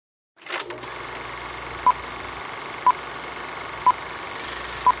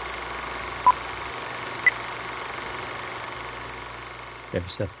Grab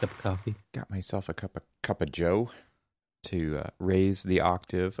yourself a cup of coffee. Got myself a cup of Joe to raise the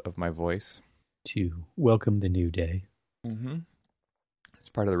octave of my voice. To welcome the new day. Mm-hmm. It's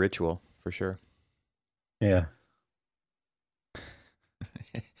part of the ritual, for sure. Yeah.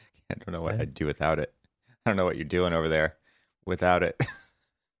 I don't know what I'd do without it. I don't know what you're doing over there without it.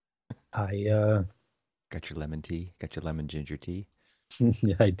 I Got your lemon tea? Got your lemon ginger tea?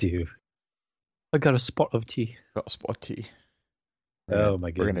 yeah, I do. I got a spot of tea. Got spot tea. My We're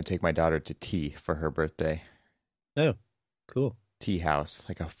going to goodness. take my daughter to tea for her birthday. Oh, cool. Tea house,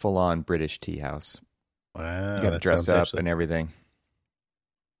 like a full-on British tea house. Wow. You got to that dress sounds up actually- and everything.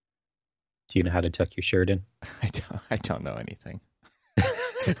 Do you know how to tuck your shirt in? I don't know anything.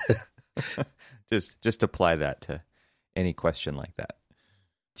 just apply that to any question like that.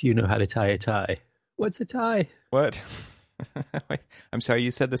 Do you know how to tie a tie? What's a tie? What? Wait, I'm sorry,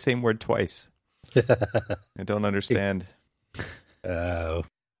 you said the same word twice. I don't understand. Oh.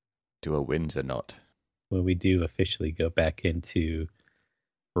 Do a Windsor knot. When we do officially go back into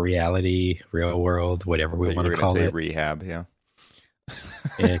reality, real world, whatever we want to call say it. rehab, yeah.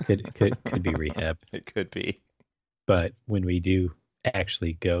 Yeah, it could be rehab. It could be. But when we do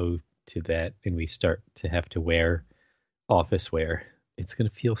actually go to that and we start to have to wear office wear, it's going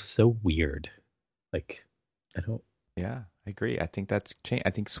to feel so weird. Like, I don't. Yeah, I agree. I think that's change. I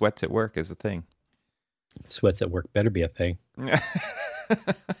think sweats at work is a thing. Sweats at work better be a thing.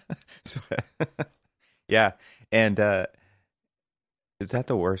 Yeah, and is that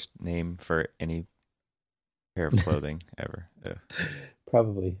the worst name for any pair of clothing ever?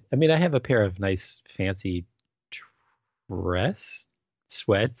 Probably. I mean, I have a pair of nice, fancy dress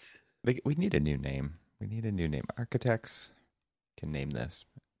sweats. We need a new name. We need a new name. Architects can name this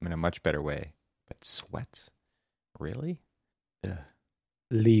in a much better way. But sweats? Really? Ugh.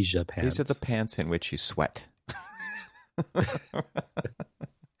 Leisure pants. These are the pants in which you sweat.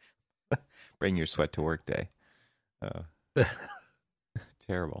 Bring your sweat to work day.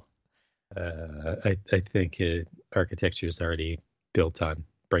 Terrible. I think architecture is already built on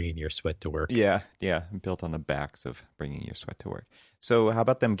bringing your sweat to work. Yeah, built on the backs of bringing your sweat to work. So how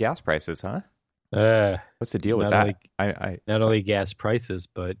about them gas prices, huh? What's the deal with that? Not only gas prices,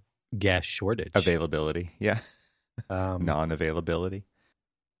 but gas shortage. Availability, yeah. Non-availability.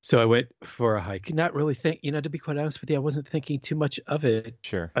 So I went for a hike. Not really to be quite honest with you, I wasn't thinking too much of it.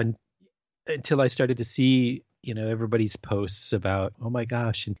 Sure. Until I started to see, everybody's posts about, oh my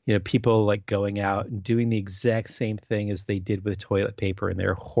gosh, and, people like going out and doing the exact same thing as they did with toilet paper, and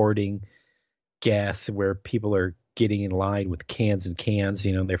they're hoarding gas where people are getting in line with cans and cans,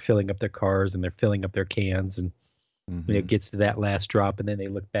 they're filling up their cars and they're filling up their cans, and when it gets to that last drop, and then they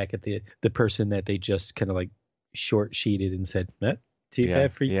look back at the person that they just kind of like short sheeted and said, too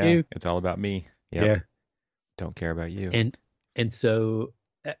bad for you. It's all about me. Yep. Yeah. Don't care about you. And so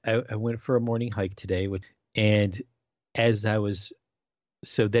I went for a morning hike today and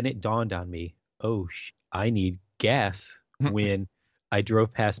so then it dawned on me, I need gas when I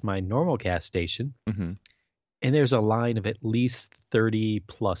drove past my normal gas station, mm-hmm. and there's a line of at least 30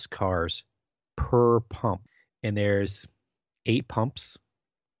 plus cars per pump, and there's 8 pumps.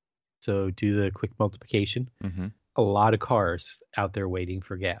 So do the quick multiplication. Mm-hmm. A lot of cars out there waiting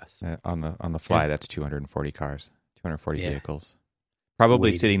for gas. On the fly, that's 240 cars, 240 vehicles.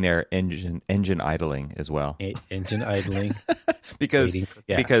 Probably sitting there engine idling as well. Engine idling.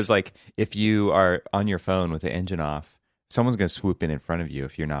 because like if you are on your phone with the engine off, someone's going to swoop in front of you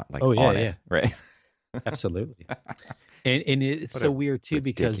if you're not on it, right? Absolutely. And it's so weird too,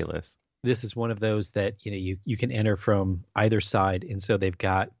 because this is one of those that you can enter from either side, and so they've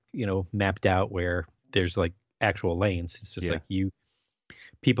got mapped out where there's like actual lanes. It's just like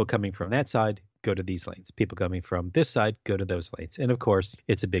people coming from that side go to these lanes. People coming from this side go to those lanes. And of course,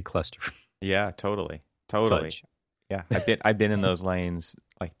 it's a big cluster. Yeah, totally. Fudge. Yeah, I've been in those lanes.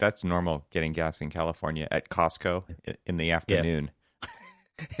 Like that's normal getting gas in California at Costco in the afternoon.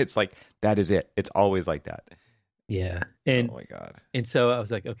 Yeah. It's like that is it. It's always like that. Yeah. And oh my God. And so I was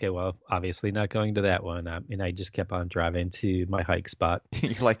like, okay, well, obviously not going to that one. And I just kept on driving to my hike spot.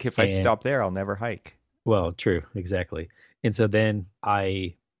 You're like, if I stop there, I'll never hike. Well, true, exactly. And so then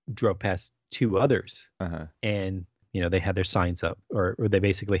I drove past 2 others, and they had their signs up, or they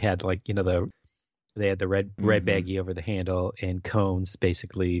basically had like they had the red baggie over the handle and cones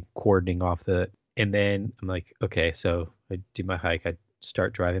basically cordoning off and then I'm like, okay, so I do my hike, I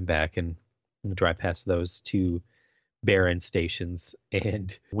start driving back and drive past those 2 barren stations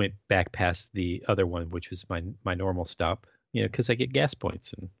and went back past the other one, which was my normal stop, because I get gas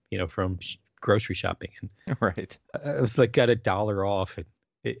points and from grocery shopping, and right. I was like got $1 off, and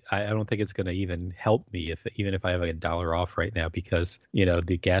I don't think it's going to even help me even if I have like $1 off right now, because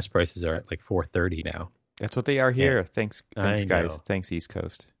the gas prices are at like 4.30 now. That's what they are here. And Thanks, I guys. know. Thanks, East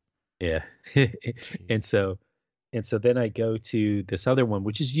Coast. Yeah. and so and so then I go to this other one,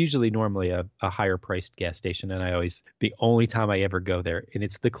 which is usually normally a higher priced gas station, and the only time I ever go there, and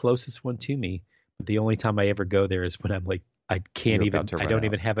it's the closest one to me, but the only time I ever go there is when I'm like, I You're about to I run don't out.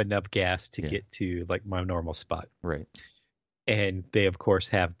 even have enough gas to get to like my normal spot. Right. And they of course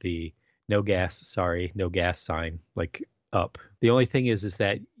have the no gas sign like up. The only thing is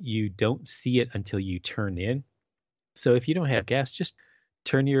that you don't see it until you turn in. So if you don't have gas, just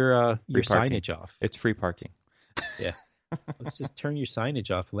turn your signage off. It's free parking. Yeah. Let's just turn your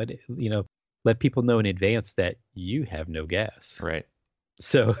signage off and let people know in advance that you have no gas. Right.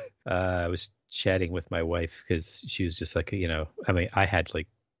 So I was chatting with my wife because she was just like,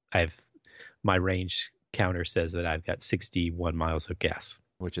 my range counter says that I've got 61 miles of gas.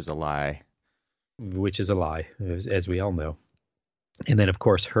 Which is a lie. As we all know. And then, of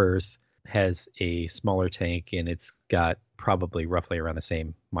course, hers has a smaller tank, and it's got probably roughly around the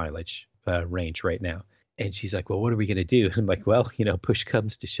same mileage range right now. And she's like, well, what are we going to do? I'm like, well, push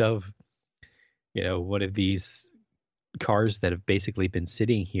comes to shove, one of these cars that have basically been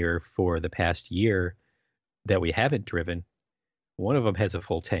sitting here for the past year that we haven't driven, one of them has a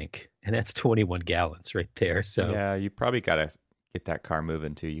full tank, and that's 21 gallons right there. So yeah, you probably got to get that car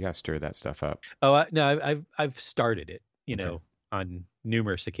moving too. You got to stir that stuff up. Oh, no, I've started it, on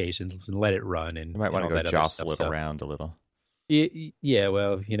numerous occasions and let it run. And you might want to go jostle it around a little. Yeah,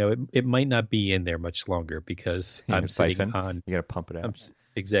 well, it might not be in there much longer because I'm sitting on. You got to pump it out.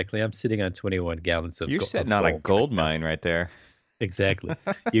 I'm sitting on 21 gallons of. You're sitting on a gold mine right there. Exactly.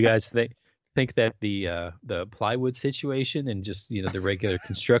 You guys think that the plywood situation and just the regular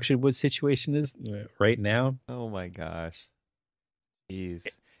construction wood situation is right now? Oh my gosh. Jeez.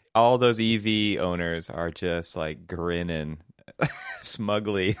 All those EV owners are just like grinning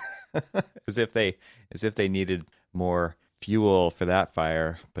smugly as if they needed more fuel for that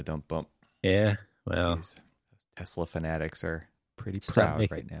fire, but don't bump. Yeah, well, these Tesla fanatics are pretty proud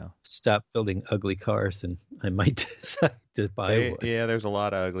right now. Stop building ugly cars, and I might decide to buy one. Yeah, there's a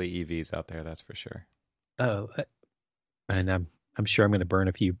lot of ugly EVs out there, that's for sure. Oh, and I'm sure I'm going to burn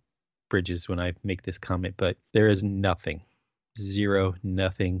a few bridges when I make this comment, but there is nothing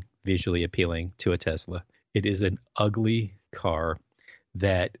visually appealing to a Tesla. It is an ugly car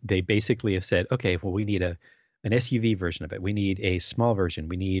that they basically have said, okay, well, we need an SUV version of it. We need a small version.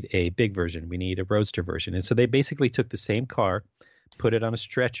 We need a big version. We need a roadster version. And so they basically took the same car, put it on a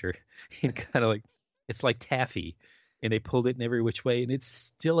stretcher, and kind of like, it's like taffy, and they pulled it in every which way, and it's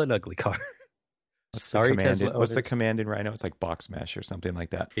still an ugly car. Sorry, Tesla. What's the command in Rhino? It's like box mesh or something like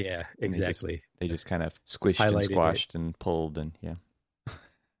that. Yeah, exactly. They just kind of squished and squashed and pulled, and yeah.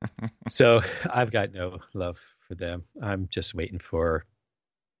 So I've got no love for them. I'm just waiting for.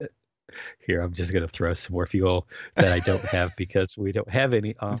 Here, I'm just going to throw some more fuel that I don't have because we don't have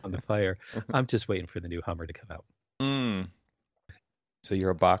any on the fire. I'm just waiting for the new Hummer to come out. So you're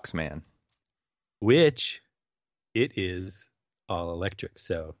a box man. Which it is all electric.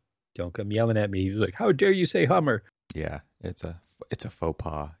 So don't come yelling at me like, how dare you say Hummer? Yeah, it's a faux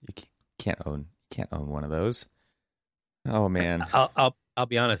pas. You can't own one of those. Oh man. I'll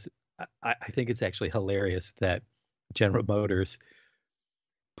be honest. I think it's actually hilarious that General Motors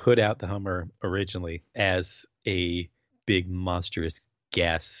put out the Hummer originally as a big monstrous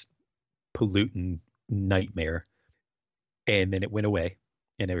gas pollutant nightmare, and then it went away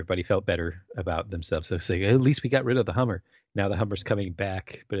and everybody felt better about themselves. So it's like, at least we got rid of the Hummer. Now the Hummer's coming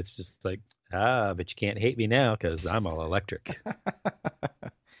back, but it's just like, but you can't hate me now because I'm all electric.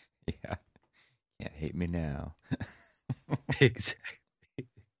 Yeah, can't hate me now.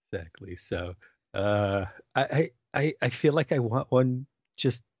 Exactly. So I feel like I want one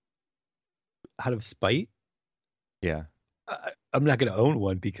just out of spite. Yeah. I'm not going to own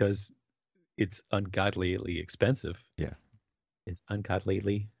one because it's ungodlyly expensive. Yeah. Is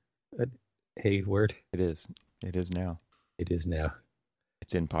ungodlyly a word? It is. It is now. It is now.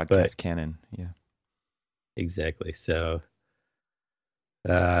 It's in podcast canon. Yeah. Exactly. So,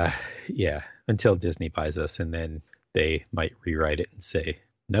 yeah, until Disney buys us, and then they might rewrite it and say,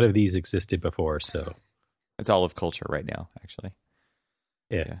 none of these existed before, so. It's all of culture right now, actually.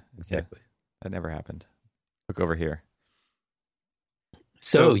 Yeah, exactly. Yeah, that never happened. Look over here.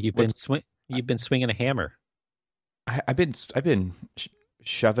 So you've been swinging a hammer. I've been shoving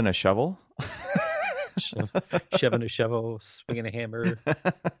a shovel. Shoving a shovel, swinging a hammer.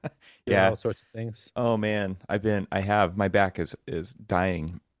 Yeah, all sorts of things. Oh man, my back is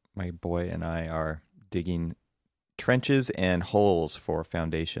dying. My boy and I are digging trenches and holes for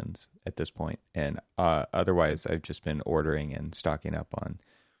foundations at this point. And otherwise, I've just been ordering and stocking up on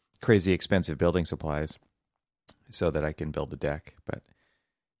crazy expensive building supplies so that I can build a deck. But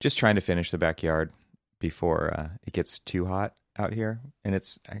just trying to finish the backyard before it gets too hot out here. And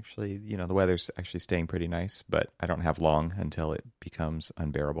it's actually, the weather's actually staying pretty nice, but I don't have long until it becomes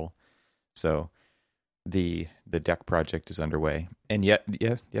unbearable. So the deck project is underway. And yet,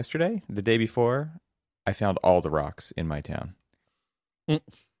 yesterday, the day before, I found all the rocks in my town.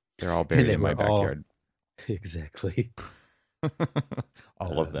 They're all buried in my backyard. Exactly.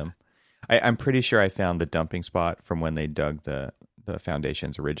 All of them. I'm pretty sure I found the dumping spot from when they dug the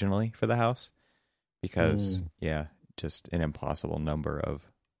foundations originally for the house. Because, just an impossible number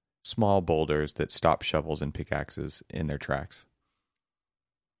of small boulders that stop shovels and pickaxes in their tracks.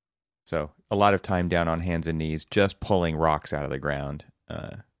 So a lot of time down on hands and knees, just pulling rocks out of the ground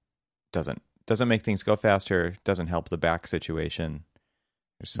doesn't make things go faster, doesn't help the back situation.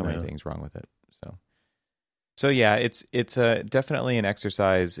 There's so many things wrong with it. So yeah, it's definitely an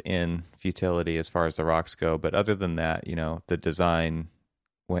exercise in futility as far as the rocks go. But other than that, the design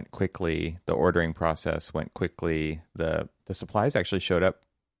went quickly, the ordering process went quickly, the supplies actually showed up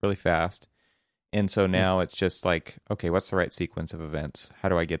really fast. And so now it's just like, okay, what's the right sequence of events? How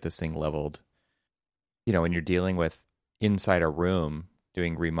do I get this thing leveled? When you're dealing with inside a room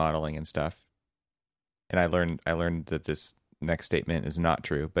doing remodeling and stuff. And I learned that this next statement is not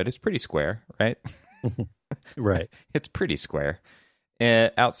true, but it's pretty square, right? Right. It's pretty square.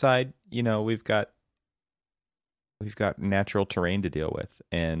 And outside, we've got natural terrain to deal with,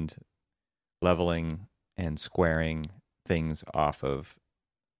 and leveling and squaring things off of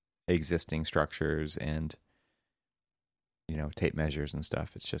existing structures and tape measures and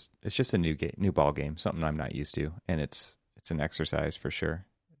stuff. It's just a new ball game, something I'm not used to, and it's an exercise for sure.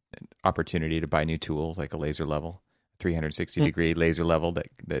 An opportunity to buy new tools like a laser level, 360 degree laser level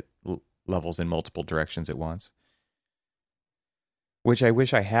that levels in multiple directions at once, which I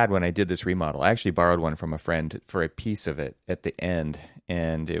wish I had when I did this remodel. I actually borrowed one from a friend for a piece of it at the end,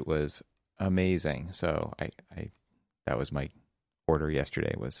 and it was amazing. So I that was my order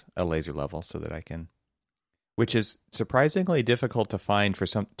yesterday, was a laser level so that I can, which is surprisingly difficult to find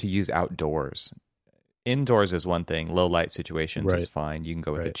to use outdoors. Indoors is one thing, low light situations is fine. You can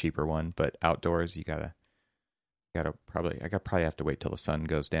go with a cheaper one, but outdoors you gotta probably have to wait till the sun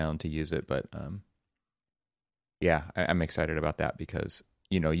goes down to use it. But I'm excited about that because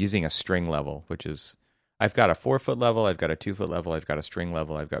using a string level, which is, I've got a 4-foot level, I've got a 2-foot level, I've got a string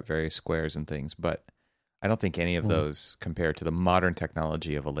level, I've got various squares and things, but I don't think any of those compare to the modern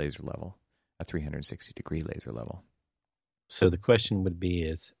technology of a laser level, a 360 degree laser level. So the question would be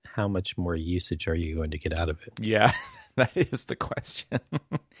is, how much more usage are you going to get out of it? Yeah, that is the question.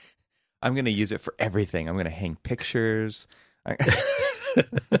 I'm going to use it for everything. I'm going to hang pictures. I'm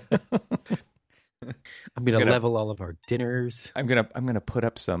going to level all of our dinners. I'm going to put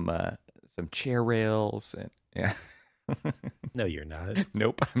up some chair rails and No, you're not.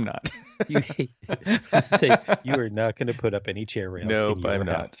 Nope, I'm not. You say you are not going to put up any chair rails. Nope, I'm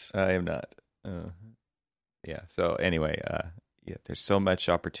house. not. I am not. Yeah. So anyway, there's so much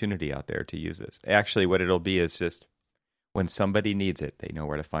opportunity out there to use this. Actually, what it'll be is just when somebody needs it, they know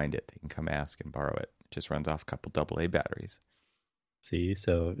where to find it. They can come ask and borrow it. It just runs off a couple AA batteries. See,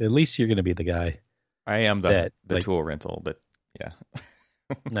 so at least you're going to be the guy. I am the tool rental, but yeah.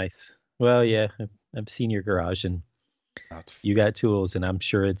 Nice. Well, yeah, I've seen your garage and you got tools, and I'm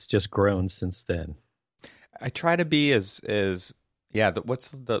sure it's just grown since then. I try to be as what's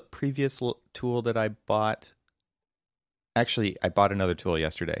the previous tool that I bought? Actually, I bought another tool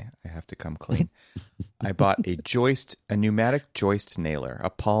yesterday. I have to come clean. I bought a pneumatic joist nailer, a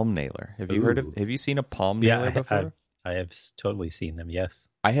palm nailer. Have you seen a palm nailer before? I have totally seen them, yes.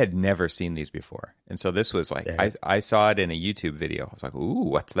 I had never seen these before. And so this was like, I saw it in a YouTube video. I was like, ooh,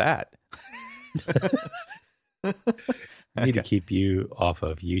 what's that? I need to keep you off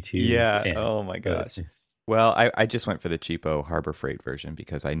of YouTube. Yeah. Oh my gosh. Well, I just went for the cheapo Harbor Freight version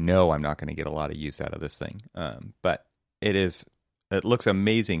because I know I'm not going to get a lot of use out of this thing. But it looks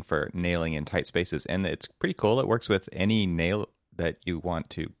amazing for nailing in tight spaces, and it's pretty cool. It works with any nail that you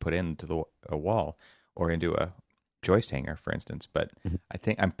want to put into a wall or into a joist hanger, for instance. But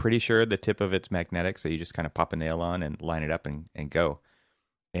I'm pretty sure the tip of it's magnetic, so you just kind of pop a nail on and line it up and go.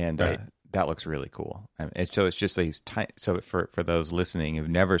 And that looks really cool. It's just these tiny. So for those listening who've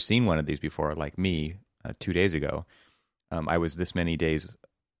never seen one of these before, like me, 2 days ago, I was this many days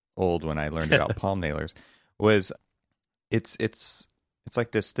old when I learned about palm nailers. It's it's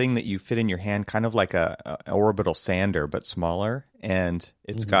like this thing that you fit in your hand, kind of like a orbital sander, but smaller. And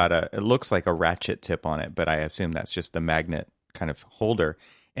it's got it looks like a ratchet tip on it, but I assume that's just the magnet kind of holder.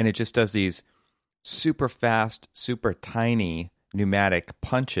 And it just does these super fast, super tiny pneumatic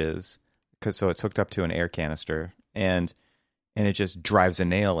punches, so it's hooked up to an air canister, and it just drives a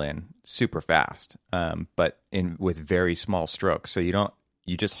nail in super fast, but with very small strokes. So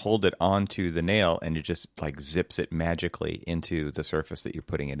you just hold it onto the nail, and it just like zips it magically into the surface that you're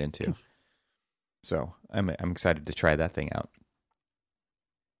putting it into. So I'm excited to try that thing out.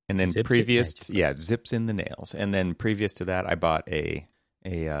 And then it zips in the nails. And then previous to that, I bought a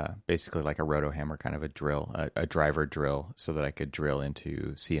basically like a roto hammer, kind of a drill, a driver drill, so that I could drill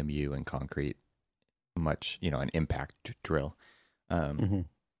into CMU and concrete, an impact drill. I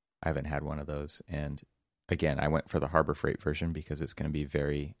haven't had one of those. And again, I went for the Harbor Freight version because it's going to be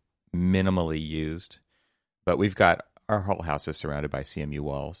very minimally used. But our whole house is surrounded by CMU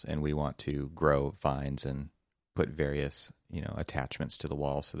walls, and we want to grow vines and put various, attachments to the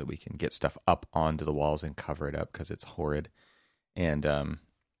walls so that we can get stuff up onto the walls and cover it up because it's horrid. And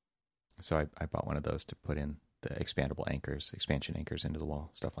so I bought one of those to put in the expandable anchors, expansion anchors into the wall,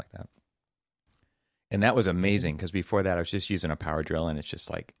 stuff like that. And that was amazing because before that I was just using a power drill, and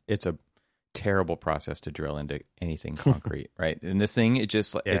it's a terrible process to drill into anything concrete, right? And this thing, it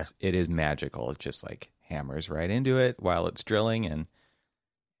is magical. It just like hammers right into it while it's drilling, and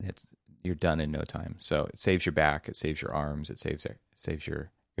you're done in no time. So it saves your back, it saves your arms, it saves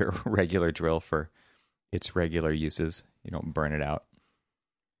your regular drill for its regular uses. You don't burn it out.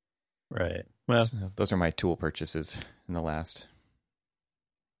 Right. Well, so those are my tool purchases in the last,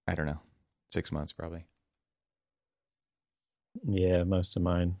 6 months probably. Yeah, most of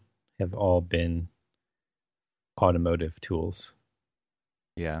mine have all been automotive tools.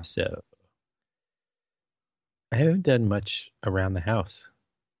 Yeah. So I haven't done much around the house.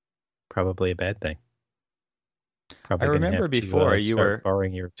 Probably a bad thing. Probably I remember before you were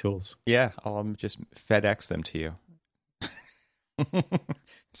borrowing your tools. Yeah, I'll just FedEx them to you.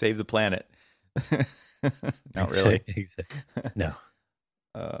 Save the planet. Not really. No.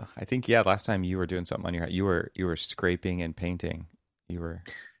 I think last time you were doing something on your house, you were scraping and painting. You were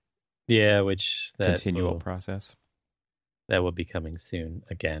which that continual process. That will be coming soon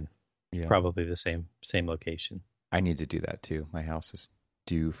again. Yeah. Probably the same location. I need to do that too. My house is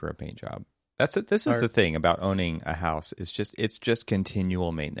due for a paint job. This is the thing about owning a house. It's just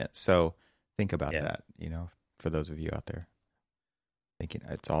continual maintenance. So think about that, for those of you out there thinking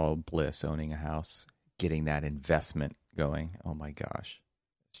it's all bliss owning a house, getting that investment going. Oh my gosh.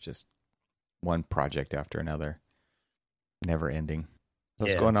 It's just one project after another, never ending.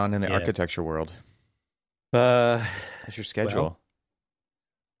 What's going on in the architecture world? What's your schedule? Well,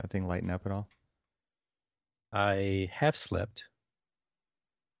 Nothing lighten up at all? I have slept,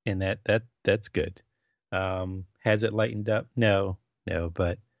 and that's good. Has it lightened up? No,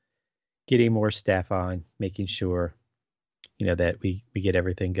 but getting more staff on, making sure, that we get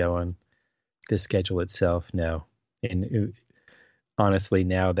everything going. The schedule itself, no. And honestly,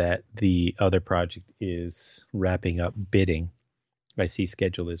 now that the other project is wrapping up bidding, I see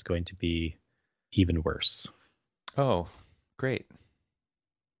schedule is going to be even worse. Oh, great.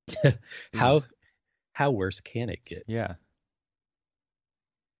 How worse can it get? Yeah.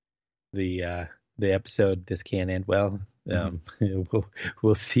 The episode, This Can't End Well.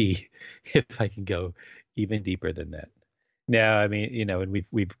 We'll see if I can go even deeper than that. No, I mean, and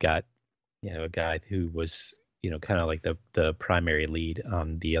we've got, a guy who was, kind of like the primary lead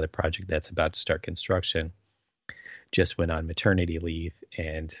on the other project that's about to start construction, just went on maternity leave,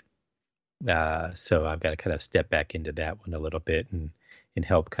 and so I've got to kind of step back into that one a little bit and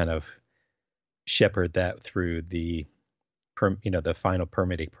help kind of shepherd that through the final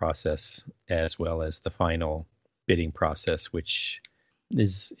permitting process as well as the final bidding process, which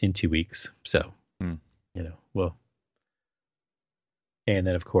is in 2 weeks. So, well, and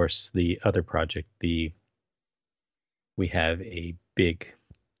then of course the other project, we have a big,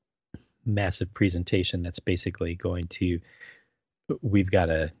 massive presentation that's basically we've got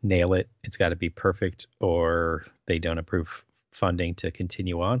to nail it. It's got to be perfect, or they don't approve funding to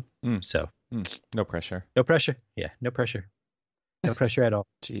continue on. So no pressure. No pressure. Yeah, no pressure. No pressure at all.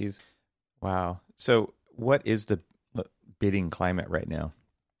 Jeez. Wow. So what is the bidding climate right now?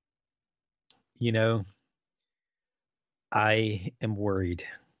 I am worried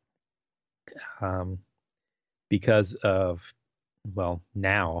because of,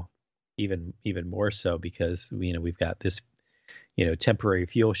 now even more so because, we've got this, temporary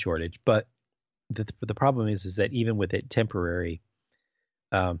fuel shortage. But the problem is that even with it temporary,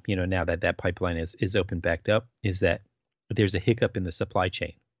 now that pipeline is open backed up, is that there's a hiccup in the supply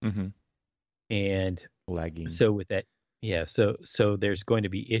chain. Mm-hmm. And lagging. So with that, yeah, so there's going to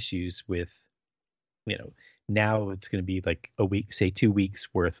be issues with, now it's going to be like a week, say 2 weeks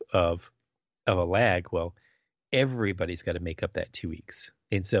worth of a lag. Well, everybody's got to make up that 2 weeks.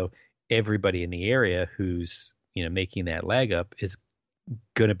 And so everybody in the area who's, making that lag up is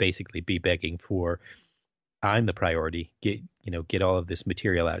going to basically be begging for, I'm the priority. Get all of this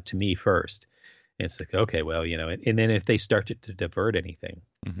material out to me first. And it's like, okay, well, and then if they start to divert anything,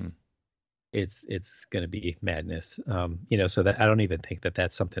 mm-hmm. it's going to be madness. So that I don't even think that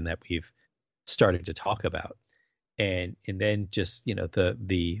that's something that we've started to talk about. And then just,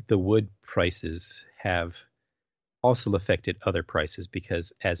 the wood prices have also affected other prices,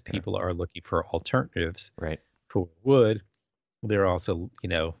 because as people are looking for alternatives right. for wood, they're also,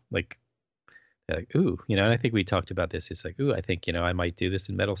 like, ooh, and I think we talked about this. It's like, ooh, I think, I might do this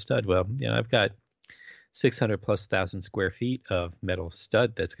in metal stud. Well, I've got 600,000+ square feet of metal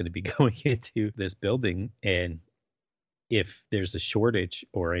stud that's going to be going into this building. And if there's a shortage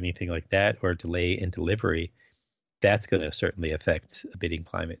or anything like that, or delay in delivery, that's going to certainly affect the bidding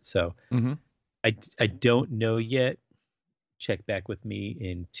climate. So mm-hmm. I don't know yet. Check back with me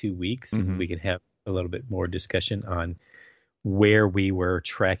in 2 weeks, mm-hmm. and we can have a little bit more discussion on where we were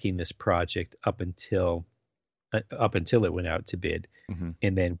tracking this project up until it went out to bid, mm-hmm.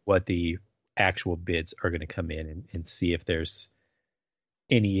 and then what the actual bids are going to come in, and see if there's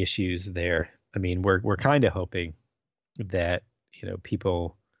any issues there. I mean, we're kind of hoping that,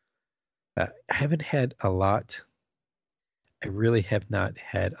 people haven't had a lot. I really have not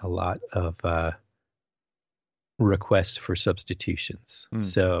had a lot of requests for substitutions. Mm-hmm.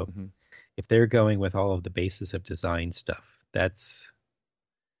 So if they're going with all of the basis of design stuff, that's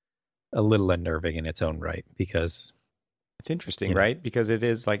a little unnerving in its own right, because it's interesting, right? Because it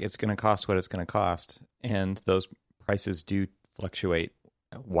is like, it's going to cost what it's going to cost. And those prices do fluctuate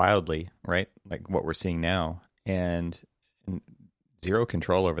wildly, right? Like what we're seeing now, and zero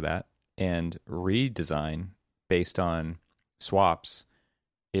control over that. And redesign based on swaps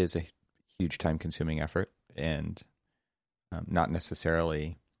is a huge time consuming effort, and not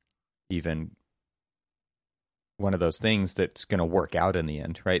necessarily even one of those things that's going to work out in the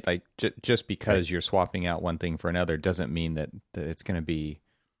end, right? Like just because you're swapping out one thing for another doesn't mean that it's going to be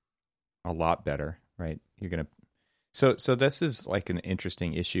a lot better, right? You're going to, so this is like an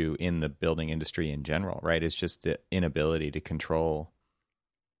interesting issue in the building industry in general, right? It's just the inability to control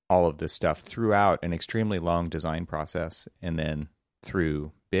all of this stuff throughout an extremely long design process, and then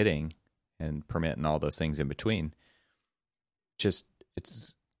through bidding and permit and all those things in between. This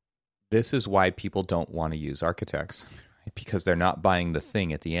is why people don't want to use architects, right? Because they're not buying the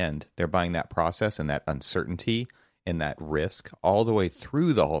thing at the end. They're buying that process and that uncertainty and that risk all the way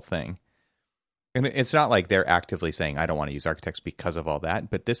through the whole thing. And it's not like they're actively saying, I don't want to use architects because of all that,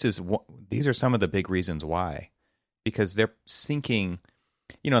 but these are some of the big reasons why. Because they're sinking,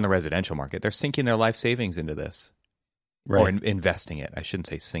 in the residential market, they're sinking their life savings into this. Right. Or investing it. I shouldn't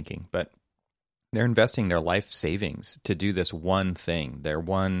say sinking, but they're investing their life savings to do this one thing. They're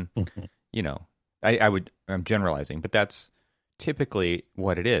one, I'm generalizing, but that's typically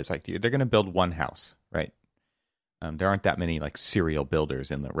what it is. Like, they're going to build one house, right? There aren't that many like serial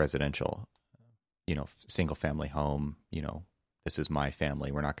builders in the residential, single family home. This is my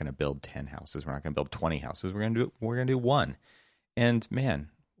family. We're not going to build 10 houses. We're not going to build 20 houses. We're going to do one. And man,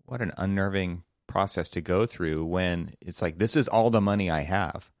 what an unnerving process to go through when it's like, this is all the money I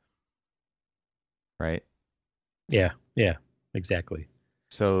have. Right? Yeah, exactly.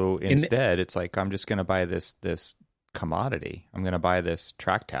 So instead, it's like, I'm just going to buy this commodity. I'm going to buy this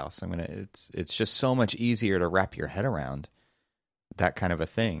tract house. It's just so much easier to wrap your head around that kind of a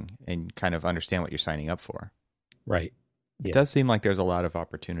thing and kind of understand what you're signing up for. Right. Yeah. It does seem like there's a lot of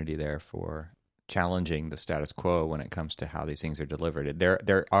opportunity there for challenging the status quo when it comes to how these things are delivered.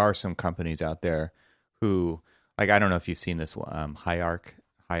 There are some companies out there who, like, I don't know if you've seen this,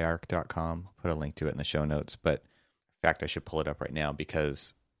 Hiarc.com. I'll put a link to it in the show notes, but in fact, I should pull it up right now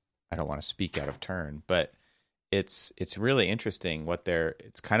because I don't want to speak out of turn, but it's really interesting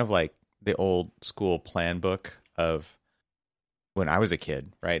it's kind of like the old school plan book of when I was a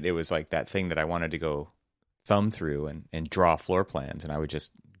kid, right? It was like that thing that I wanted to go thumb through and draw floor plans, and I would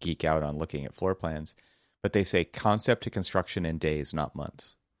just geek out on looking at floor plans. But they say concept to construction in days, not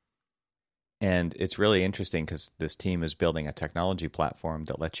months. And it's really interesting because this team is building a technology platform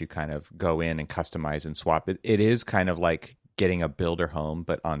that lets you kind of go in and customize and swap. It is kind of like getting a builder home,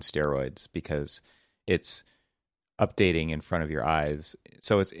 but on steroids, because it's updating in front of your eyes.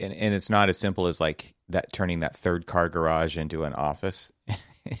 So it's not as simple as like that, turning that third car garage into an office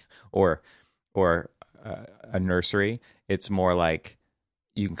or a nursery. It's more like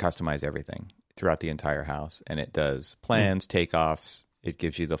you can customize everything throughout the entire house, and it does plans, takeoffs. It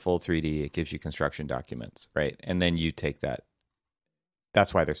gives you the full 3D. It gives you construction documents, right? And then you take that.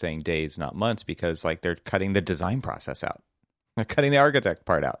 That's why they're saying days, not months, because like they're cutting the design process out. They're cutting the architect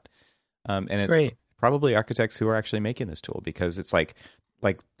part out. And it's Great. probably architects who are actually making this tool, because it's like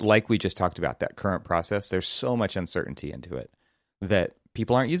we just talked about, that current process, there's so much uncertainty into it that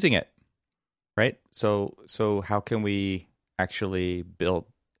people aren't using it, right? So how can we actually build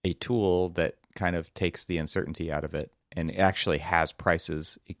a tool that kind of takes the uncertainty out of it and actually has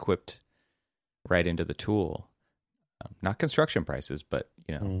prices equipped right into the tool? Not construction prices, but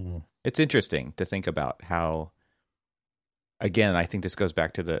it's interesting to think about how, again, I think this goes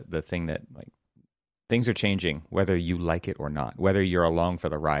back to the thing that like things are changing, whether you like it or not, whether you're along for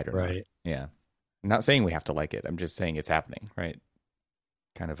the ride or not. Yeah. I'm not saying we have to like it. I'm just saying it's happening, right?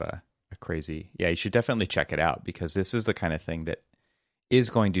 Kind of a crazy, you should definitely check it out, because this is the kind of thing that is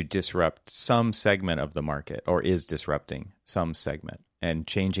going to disrupt some segment of the market, or is disrupting some segment and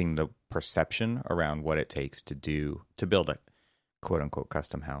changing the perception around what it takes to build a quote unquote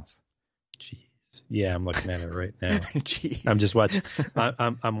custom house. Jeez. Yeah, I'm looking at it right now. Jeez. I'm just watching.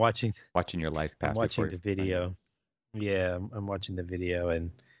 I'm watching your life pass. I'm watching the video. Yeah, I'm watching the video,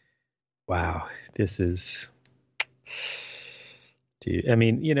 and wow, this is. Dude, I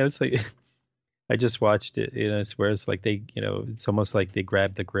mean, it's like I just watched it. It's where it's like they, it's almost like they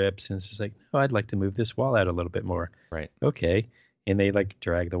grab the grips, and it's just like, oh, I'd like to move this wall out a little bit more. Right. Okay. And they like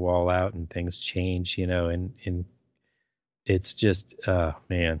drag the wall out, and things change, and it's just,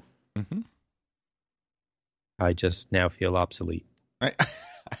 man. Mm-hmm. I just now feel obsolete.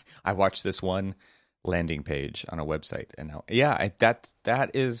 I watched this one landing page on a website, and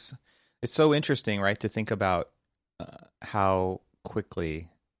that is, it's so interesting, right? To think about how quickly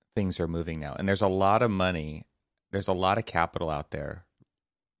things are moving now. And there's a lot of money, there's a lot of capital out there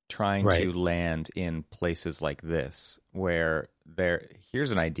trying to land in places like this, where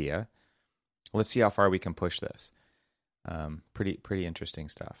here's an idea. Let's see how far we can push this. Pretty interesting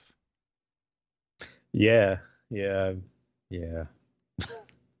stuff. Yeah. Yep.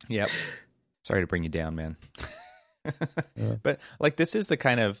 Sorry to bring you down, man. But like, this is the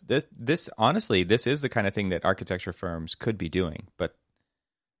kind of this honestly, this is the kind of thing that architecture firms could be doing. But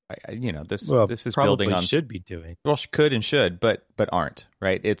this is building on, should be doing. Well, could and should, but aren't,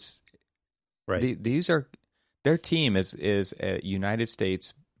 right? It's right. These are, their team is a United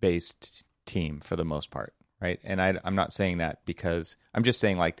States based team for the most part, right? And I'm not saying that because I'm just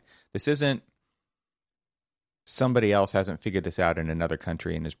saying, like, this isn't somebody else hasn't figured this out in another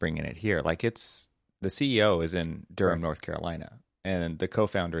country and is bringing it here. Like, it's the CEO is in Durham, North Carolina, and the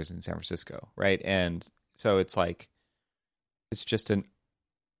co-founder is in San Francisco, right? And so it's like, it's just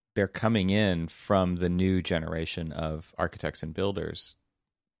they're coming in from the new generation of architects and builders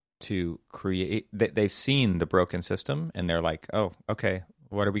to create. They've seen the broken system, and they're like, oh, okay,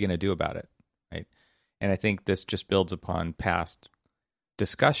 what are we going to do about it, right? And I think this just builds upon past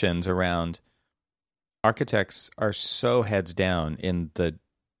discussions around architects are so heads down in the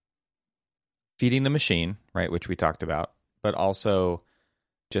feeding the machine, right, which we talked about, but also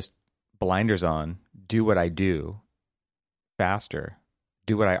just blinders on, do what I do faster,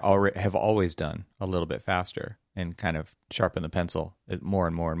 do what I have always done a little bit faster, and kind of sharpen the pencil more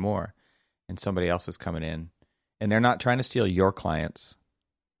and more and more. And somebody else is coming in, and they're not trying to steal your clients,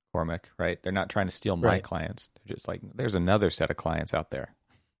 Cormac, right? They're not trying to steal my clients. They're just like, there's another set of clients out there,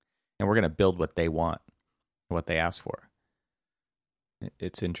 and we're going to build what they want, what they ask for.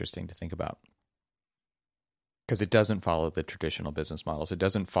 It's interesting to think about, because it doesn't follow the traditional business models. It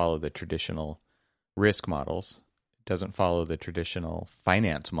doesn't follow the traditional risk models. It doesn't follow the traditional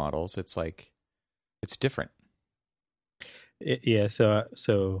finance models. It's like, it's different. Yeah.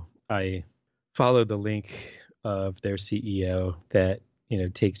 So I followed the link of their CEO that,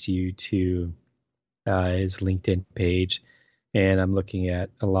 takes you to his LinkedIn page. And I'm looking at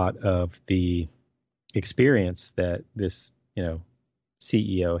a lot of the experience that this,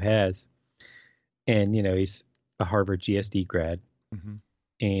 CEO has. And, he's a Harvard GSD grad.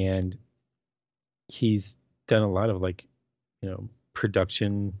 Mm-hmm. And he's done a lot of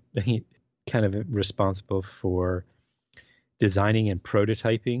production, kind of responsible for designing and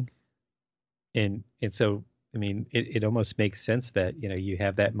prototyping. And so, I mean, it almost makes sense that, you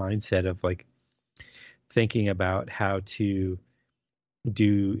have that mindset of like thinking about how to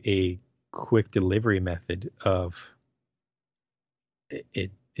do a quick delivery method of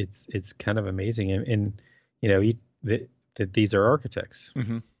it. It's kind of amazing. And that these are architects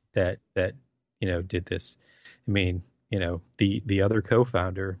mm-hmm. that did this. I mean, the other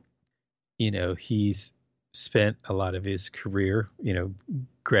co-founder, he's spent a lot of his career,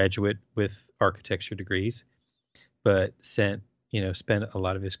 graduate with architecture degrees, but spent a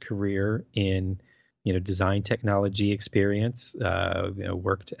lot of his career in, design technology experience.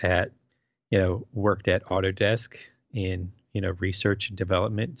 Worked at Autodesk in, research and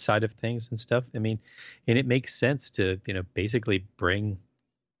development side of things and stuff. I mean, and it makes sense to, basically bringing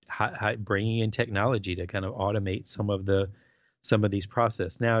in technology to kind of automate some of these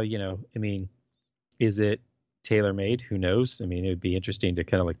process. Now, I mean, is it tailor-made? Who knows? I mean, it would be interesting to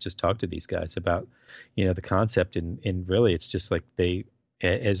kind of like just talk to these guys about, the concept, and really it's just like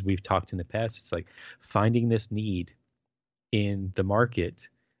as we've talked in the past, it's like finding this need in the market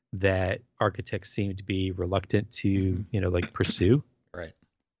that architects seem to be reluctant to, like pursue. Right.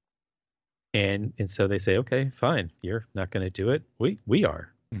 And so they say, okay, fine, you're not going to do it. We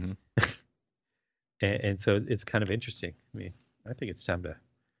are. Mm-hmm. and so it's kind of interesting. I mean, I think it's time to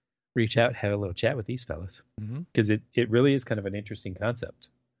reach out, have a little chat with these fellas, because it really is kind of an interesting concept,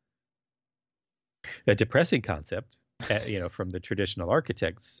 a depressing concept, from the traditional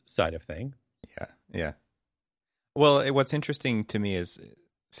architect's side of thing. Yeah. Well, what's interesting to me is,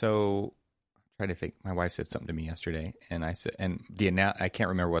 so I'm trying to think. My wife said something to me yesterday, and I said, and I can't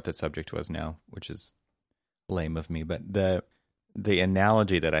remember what the subject was now, which is lame of me, but the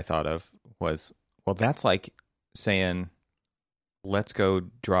analogy that I thought of was, well, that's like saying, let's go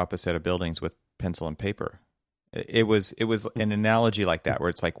draw up a set of buildings with pencil and paper. It was an analogy like that, where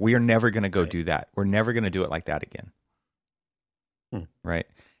it's like, we are never going to go do that. We're never going to do it like that again. Right.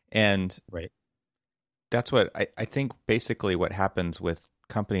 And that's what I think basically what happens with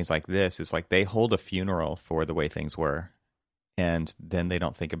companies like this is like they hold a funeral for the way things were, and then they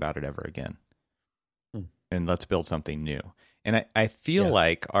don't think about it ever again. And let's build something new. And I feel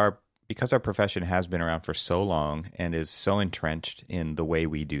like because our profession has been around for so long and is so entrenched in the way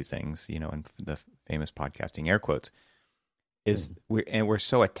we do things, in the famous podcasting air quotes, we're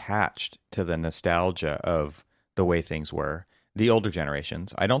so attached to the nostalgia of the way things were. The older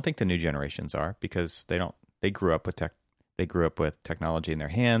generations, I don't think the new generations are, because they grew up with technology in their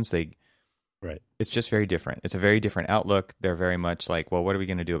hands. It's just very different. It's a very different outlook. They're very much like, well, what are we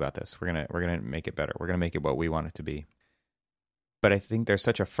going to do about this? We're going to make it better. We're going to make it what we want it to be. But I think there's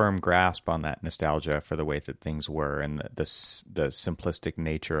such a firm grasp on that nostalgia for the way that things were, and the simplistic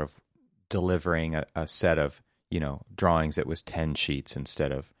nature of delivering a set of, drawings that was 10 sheets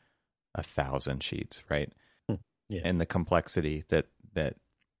instead of 1,000 sheets, right? Yeah. And the complexity that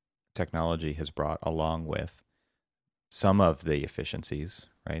technology has brought along with some of the efficiencies,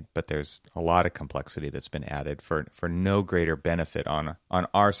 right? But there's a lot of complexity that's been added for no greater benefit on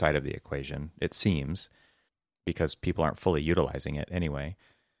our side of the equation, it seems, because people aren't fully utilizing it anyway,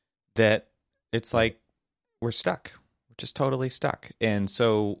 that it's like we're stuck. We're just totally stuck. And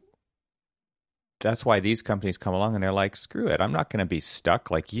so that's why these companies come along and they're like, screw it, I'm not going to be stuck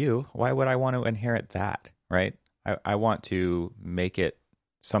like you. Why would I want to inherit that, right? I want to make it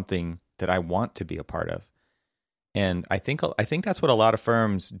something that I want to be a part of. And I think that's what a lot of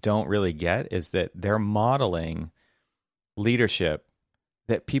firms don't really get, is that they're modeling leadership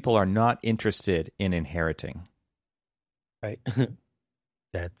that people are not interested in inheriting. Right.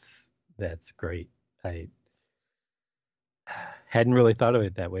 That's great. I hadn't really thought of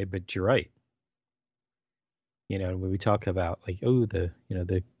it that way, but you're right. When we talk about like, the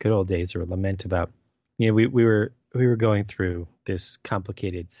good old days, or lament about, we were going through this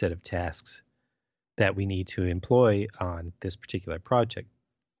complicated set of tasks that we need to employ on this particular project.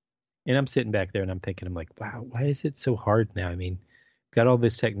 And I'm sitting back there and I'm thinking, I'm like, wow, why is it so hard now? I mean, got all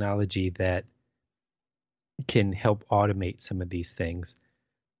this technology that can help automate some of these things,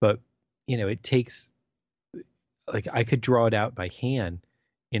 but it takes, like, I could draw it out by hand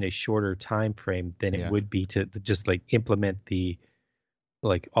in a shorter time frame than it would be to just like implement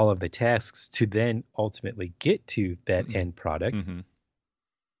all of the tasks to then ultimately get to that end product.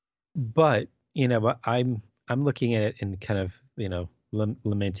 But I'm looking at it and kind of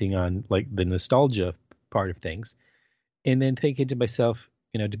lamenting on like the nostalgia part of things, and then thinking to myself,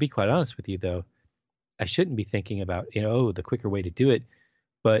 to be quite honest with you though, I shouldn't be thinking about the quicker way to do it,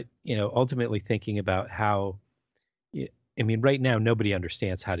 but ultimately thinking about how, I mean, right now nobody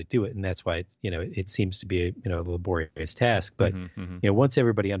understands how to do it, and that's why it seems to be a laborious task. But once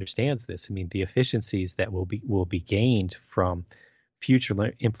everybody understands this, I mean, the efficiencies that will be gained from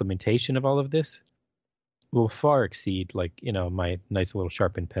future implementation of all of this will far exceed my nice little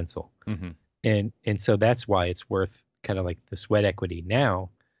sharpened pencil. And so that's why it's worth kind of like the sweat equity now,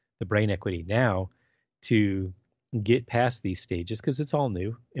 the brain equity now, to get past these stages, because it's all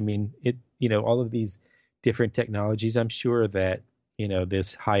new. I mean, all of these different technologies, I'm sure that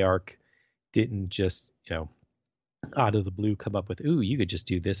this hierarch didn't just, out of the blue come up with, ooh, you could just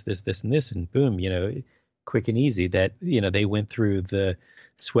do this, this, this, and this, and boom, quick and easy. That, they went through the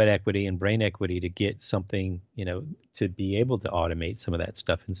sweat equity and brain equity to get something, to be able to automate some of that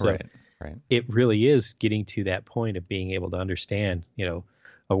stuff. And so right. It really is getting to that point of being able to understand,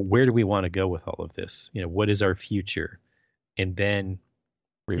 where do we want to go with all of this? What is our future? And then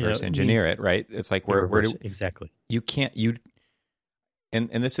reverse engineer it, right? It's like where do exactly you can't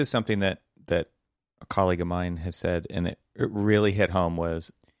and this is something that a colleague of mine has said, and it really hit home,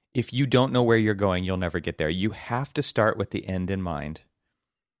 was if you don't know where you're going, you'll never get there. You have to start with the end in mind.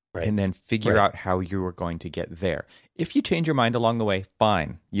 Right. And then figure out how you are going to get there. If you change your mind along the way,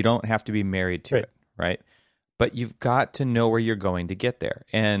 fine. You don't have to be married to it, right? But you've got to know where you're going to get there.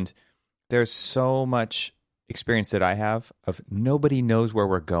 And there's so much experience that I have of nobody knows where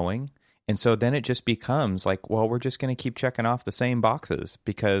we're going. And so then it just becomes like, well, we're just going to keep checking off the same boxes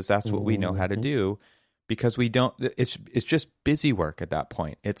because that's what we know how to do, because we don't, it's just busy work at that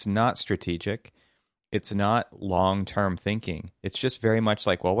point. It's not strategic. It's not long-term thinking. It's just very much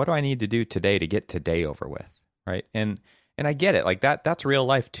like, well, what do I need to do today to get today over with, right? And I get it. Like that's real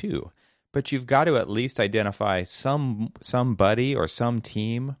life too. But you've got to at least identify somebody or some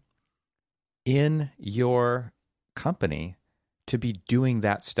team in your company to be doing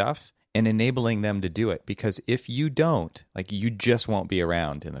that stuff and enabling them to do it. Because if you don't, like, you just won't be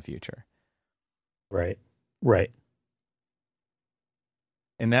around in the future. Right.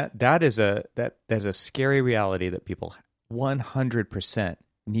 And that is a scary reality that people 100%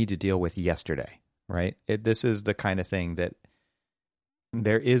 need to deal with yesterday, right? This is the kind of thing that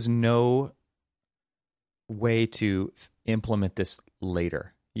there is no way to implement this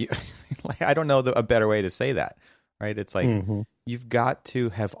later. I don't know a better way to say that, right? It's like you've got to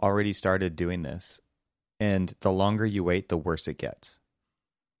have already started doing this, and the longer you wait, the worse it gets.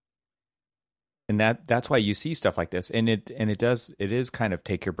 And that's why you see stuff like this, and it is kind of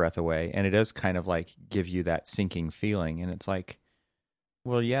take your breath away, and it does kind of like give you that sinking feeling, and it's like,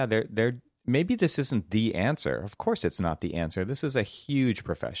 well, yeah, maybe this isn't the answer. Of course, it's not the answer. This is a huge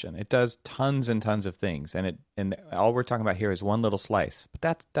profession. It does tons and tons of things, and all we're talking about here is one little slice.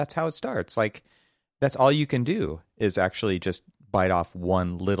 But that's how it starts. Like, that's all you can do is actually just bite off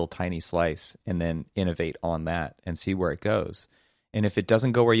one little tiny slice, and then innovate on that and see where it goes. And if it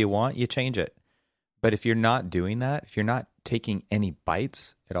doesn't go where you want, you change it. But if you're not doing that, if you're not taking any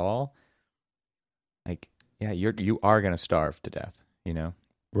bites at all, like, yeah, you are going to starve to death,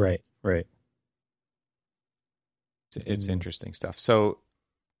 Right. It's interesting stuff. So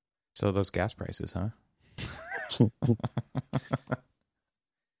those gas prices, huh?